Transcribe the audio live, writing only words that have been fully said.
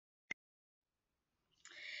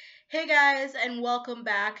Hey guys, and welcome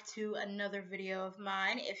back to another video of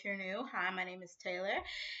mine. If you're new, hi, my name is Taylor,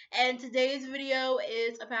 and today's video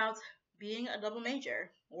is about being a double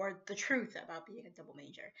major, or the truth about being a double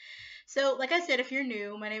major. So, like I said, if you're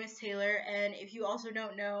new, my name is Taylor, and if you also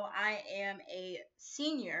don't know, I am a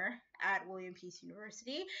senior at William Peace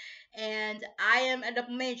University, and I am a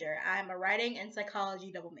double major. I'm a writing and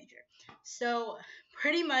psychology double major. So,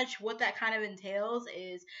 pretty much what that kind of entails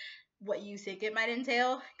is what you think it might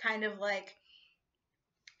entail, kind of like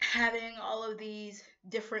having all of these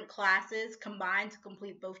different classes combined to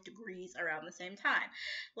complete both degrees around the same time.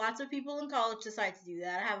 Lots of people in college decide to do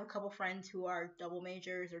that. I have a couple friends who are double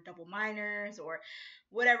majors or double minors or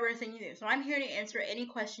whatever thing you do. So I'm here to answer any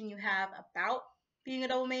question you have about being a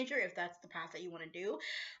double major, if that's the path that you want to do.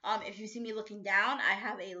 If you see me looking down, I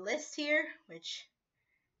have a list here, which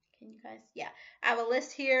can you guys? Yeah. I have a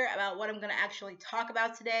list here about what I'm going to actually talk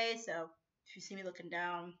about today. So if you see me looking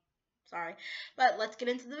down, sorry. But let's get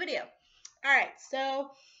into the video. All right.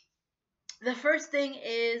 So the first thing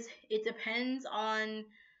is it depends on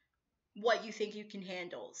what you think you can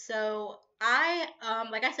handle. So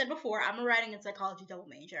like I said before, I'm a writing and psychology double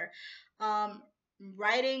major.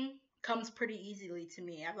 Writing comes pretty easily to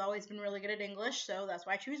me. I've always been really good at English, so that's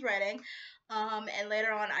why I choose writing. And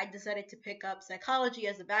later on, I decided to pick up psychology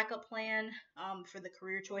as a backup plan for the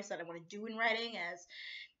career choice that I want to do in writing, as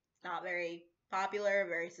it's not very popular,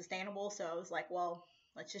 very sustainable. So I was like, well,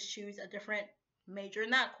 let's just choose a different major in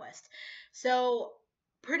that quest. So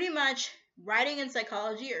pretty much writing and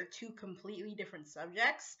psychology are two completely different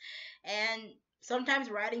subjects, and sometimes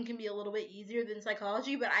writing can be a little bit easier than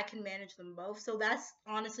psychology, but I can manage them both. So that's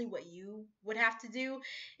honestly what you would have to do,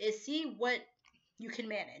 is see what you can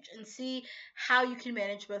manage and see how you can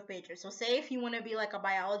manage both majors. So say if you want to be like a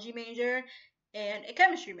biology major and a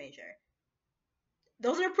chemistry major,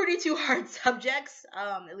 those are pretty two hard subjects.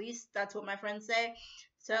 At least that's what my friends say.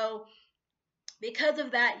 So because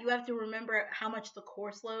of that, you have to remember how much the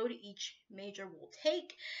course load each major will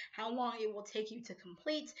take, how long it will take you to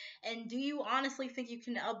complete, and do you honestly think you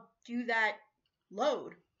can do that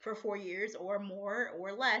load for 4 years or more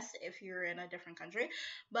or less if you're in a different country.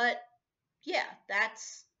 But yeah,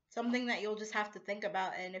 that's something that you'll just have to think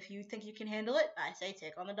about, and if you think you can handle it, I say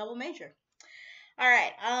take on a double major. All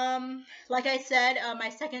right. Like I said, my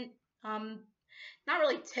second not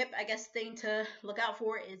really tip, I guess, thing to look out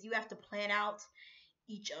for is you have to plan out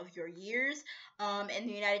each of your years. In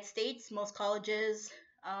the United States, most colleges,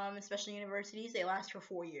 especially universities, they last for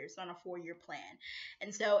 4 years on a 4-year plan.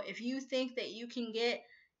 And so if you think that you can get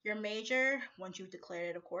your major, once you've declared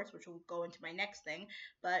it, of course, which will go into my next thing,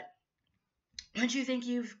 but once you think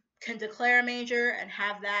you can declare a major and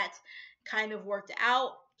have that kind of worked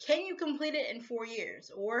out, can you complete it in 4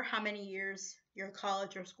 years, or how many years your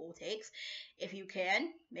college or school takes? If you can,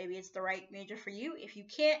 maybe it's the right major for you. If you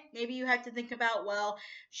can't, maybe you have to think about, well,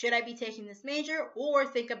 should I be taking this major, or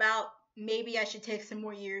think about maybe I should take some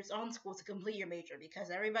more years on school to complete your major, because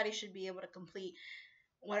everybody should be able to complete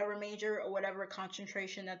whatever major or whatever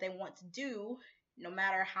concentration that they want to do, no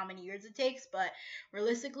matter how many years it takes. But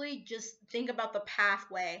realistically, just think about the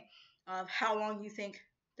pathway of how long you think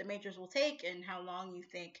the majors will take and how long you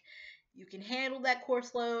think you can handle that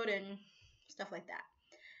course load and stuff like that.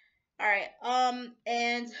 All right.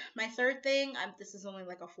 And my third thing, this is only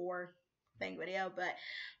like a 4 thing video, but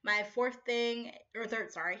my fourth thing, or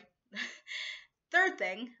third, sorry, third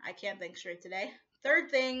thing, I can't think straight today. Third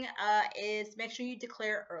thing is make sure you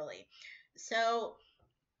declare early. So,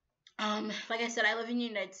 like I said, I live in the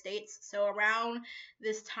United States, so around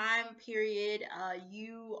this time period,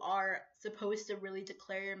 you are supposed to really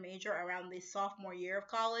declare your major around the sophomore year of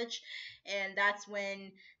college, and that's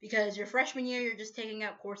when, because your freshman year, you're just taking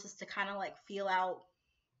out courses to kind of like feel out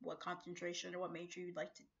what concentration or what major you'd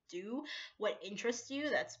like to do, what interests you.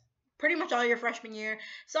 That's pretty much all your freshman year.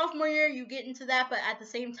 Sophomore year, you get into that, but at the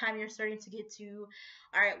same time, you're starting to get to,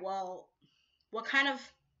 all right, well,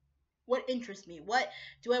 what interests me? What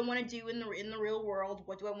do I want to do in the real world?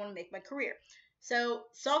 What do I want to make my career? So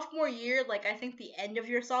sophomore year, like I think the end of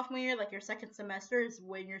your sophomore year, like your second semester, is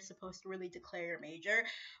when you're supposed to really declare your major.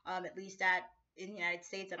 At least in the United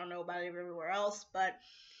States, I don't know about it everywhere else, but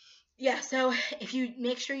yeah. So if you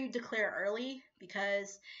make sure you declare early,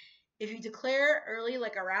 because if you declare early,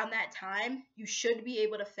 like around that time, you should be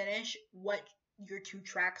able to finish what your 2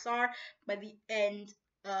 tracks are by the end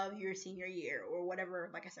of your senior year, or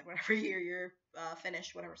whatever, like I said, whatever year you're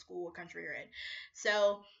finished, whatever school or country you're in.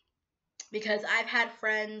 So, because I've had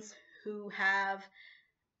friends who have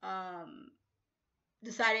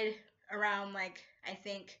decided around, like, I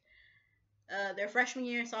think their freshman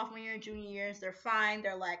year, sophomore year, junior years, they're fine.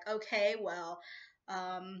 They're like, okay, well,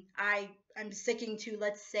 I'm sticking to,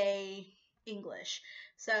 let's say, English.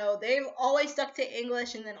 So they've always stuck to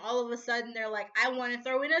English, and then all of a sudden they're like, I want to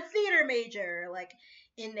throw in a theater major, like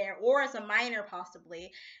in there, or as a minor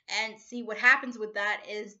possibly. And see, what happens with that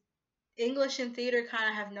is English and theater kind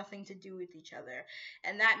of have nothing to do with each other.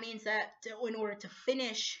 And that means that in order to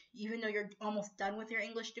finish, even though you're almost done with your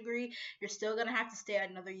English degree, you're still going to have to stay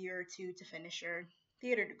another year or two to finish your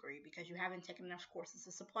theater degree because you haven't taken enough courses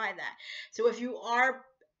to supply that. So if you are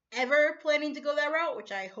ever planning to go that route,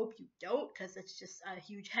 which I hope you don't because it's just a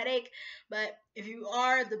huge headache, but if you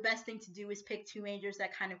are, the best thing to do is pick two majors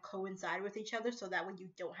that kind of coincide with each other so that way you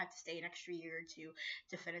don't have to stay an extra year or two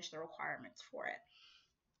to finish the requirements for it.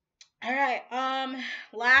 All right.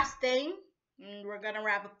 Last thing, and we're gonna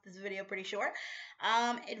wrap up this video pretty short.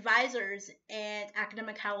 Advisors and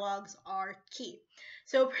academic catalogs are key.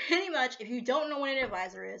 So pretty much, if you don't know what an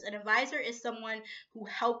advisor is someone who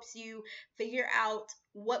helps you figure out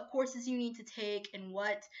what courses you need to take and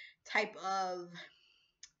what type of,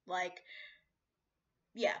 like,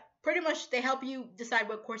 yeah, pretty much they help you decide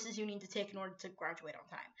what courses you need to take in order to graduate on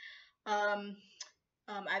time.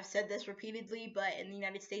 I've said this repeatedly, but in the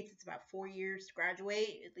United States, it's about 4 years to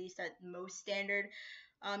graduate, at least at most standard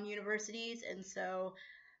universities. And so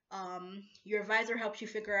your advisor helps you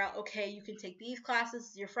figure out, okay, you can take these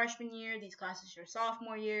classes your freshman year, these classes your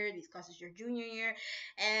sophomore year, these classes your junior year,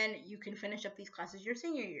 and you can finish up these classes your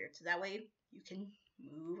senior year. So that way you can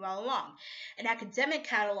move all along. An academic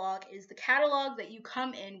catalog is the catalog that you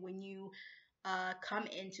come in when you come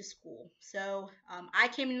into school. So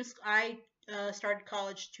I started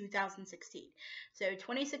college 2016. So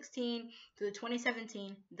 2016 to the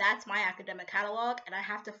 2017, that's my academic catalog, and I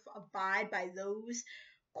have to abide by those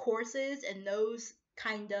courses and those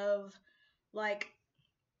kind of, like,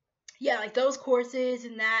 yeah, like those courses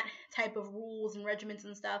and that type of rules and regiments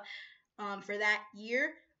and stuff for that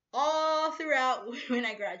year all throughout when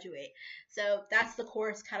I graduate. So that's the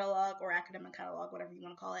course catalog or academic catalog, whatever you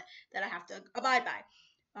want to call it, that I have to abide by.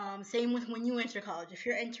 Same with when you enter college. If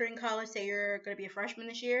you're entering college, say you're going to be a freshman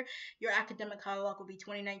this year, your academic catalog will be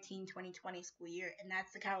 2019-2020 school year, and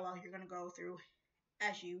that's the catalog you're going to go through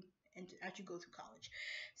as you go through college.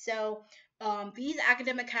 So these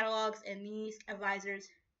academic catalogs and these advisors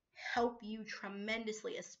help you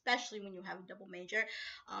tremendously, especially when you have a double major.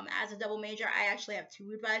 As a double major, I actually have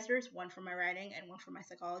two advisors, one for my writing and one for my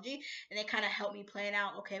psychology, and they kind of help me plan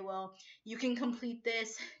out, okay, well, you can complete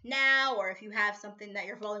this now, or if you have something that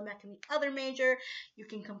you're falling back in the other major, you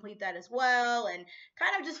can complete that as well, and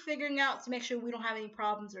kind of just figuring out to make sure we don't have any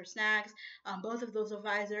problems or snags. Both of those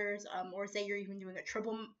advisors, or say you're even doing a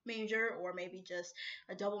triple major, or maybe just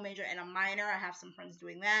a double major and a minor, I have some friends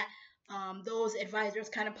doing that. Those advisors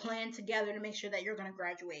kind of plan together to make sure that you're going to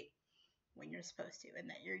graduate when you're supposed to and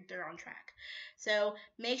that they're on track. So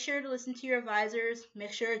make sure to listen to your advisors.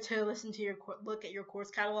 Make sure to look at your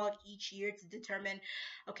course catalog each year to determine,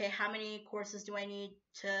 okay, how many courses do I need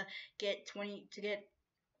to get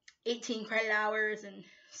 18 credit hours and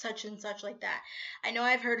such like that. I know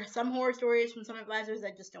I've heard some horror stories from some advisors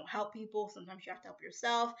that just don't help people. Sometimes you have to help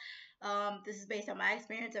yourself. This is based on my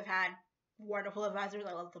experience. I've had wonderful advisors.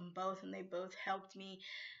 I love them both, and they both helped me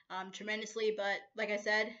tremendously. But like I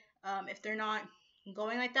said, if they're not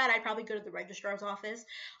going like that, I'd probably go to the registrar's office.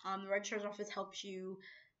 The registrar's office helps you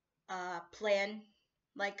plan,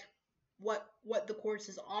 like, what the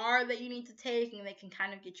courses are that you need to take, and they can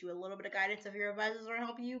kind of get you a little bit of guidance if your advisors aren't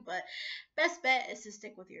helping you. But best bet is to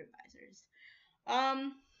stick with your advisors.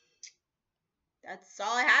 That's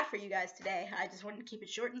all I had for you guys today. I just wanted to keep it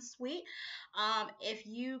short and sweet. If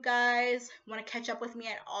you guys want to catch up with me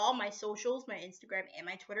at all, my socials, my Instagram and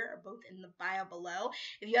my Twitter are both in the bio below.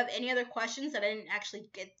 If you have any other questions that I didn't actually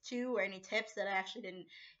get to, or any tips that I actually didn't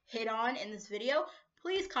hit on in this video,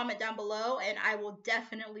 please comment down below and I will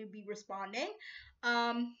definitely be responding.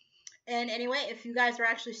 And anyway, if you guys are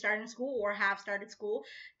actually starting school or have started school,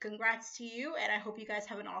 congrats to you, and I hope you guys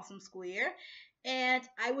have an awesome school year. And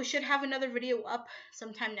I should have another video up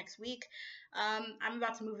sometime next week. I'm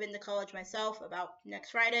about to move into college myself about next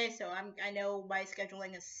Friday, so I know my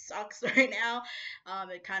scheduling sucks right now.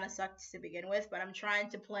 It kind of sucks to begin with, but I'm trying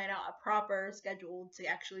to plan out a proper schedule to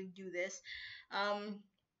actually do this.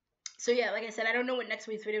 So yeah, like I said, I don't know what next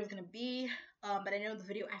week's video is going to be, but I know the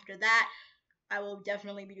video after that, I will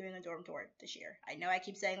definitely be doing a dorm tour this year. I know I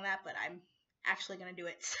keep saying that, but I'm actually going to do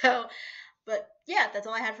it. So, but yeah, that's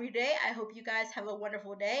all I have for you today. I hope you guys have a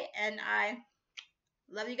wonderful day, and I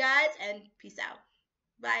love you guys, and peace out.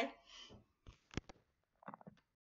 Bye.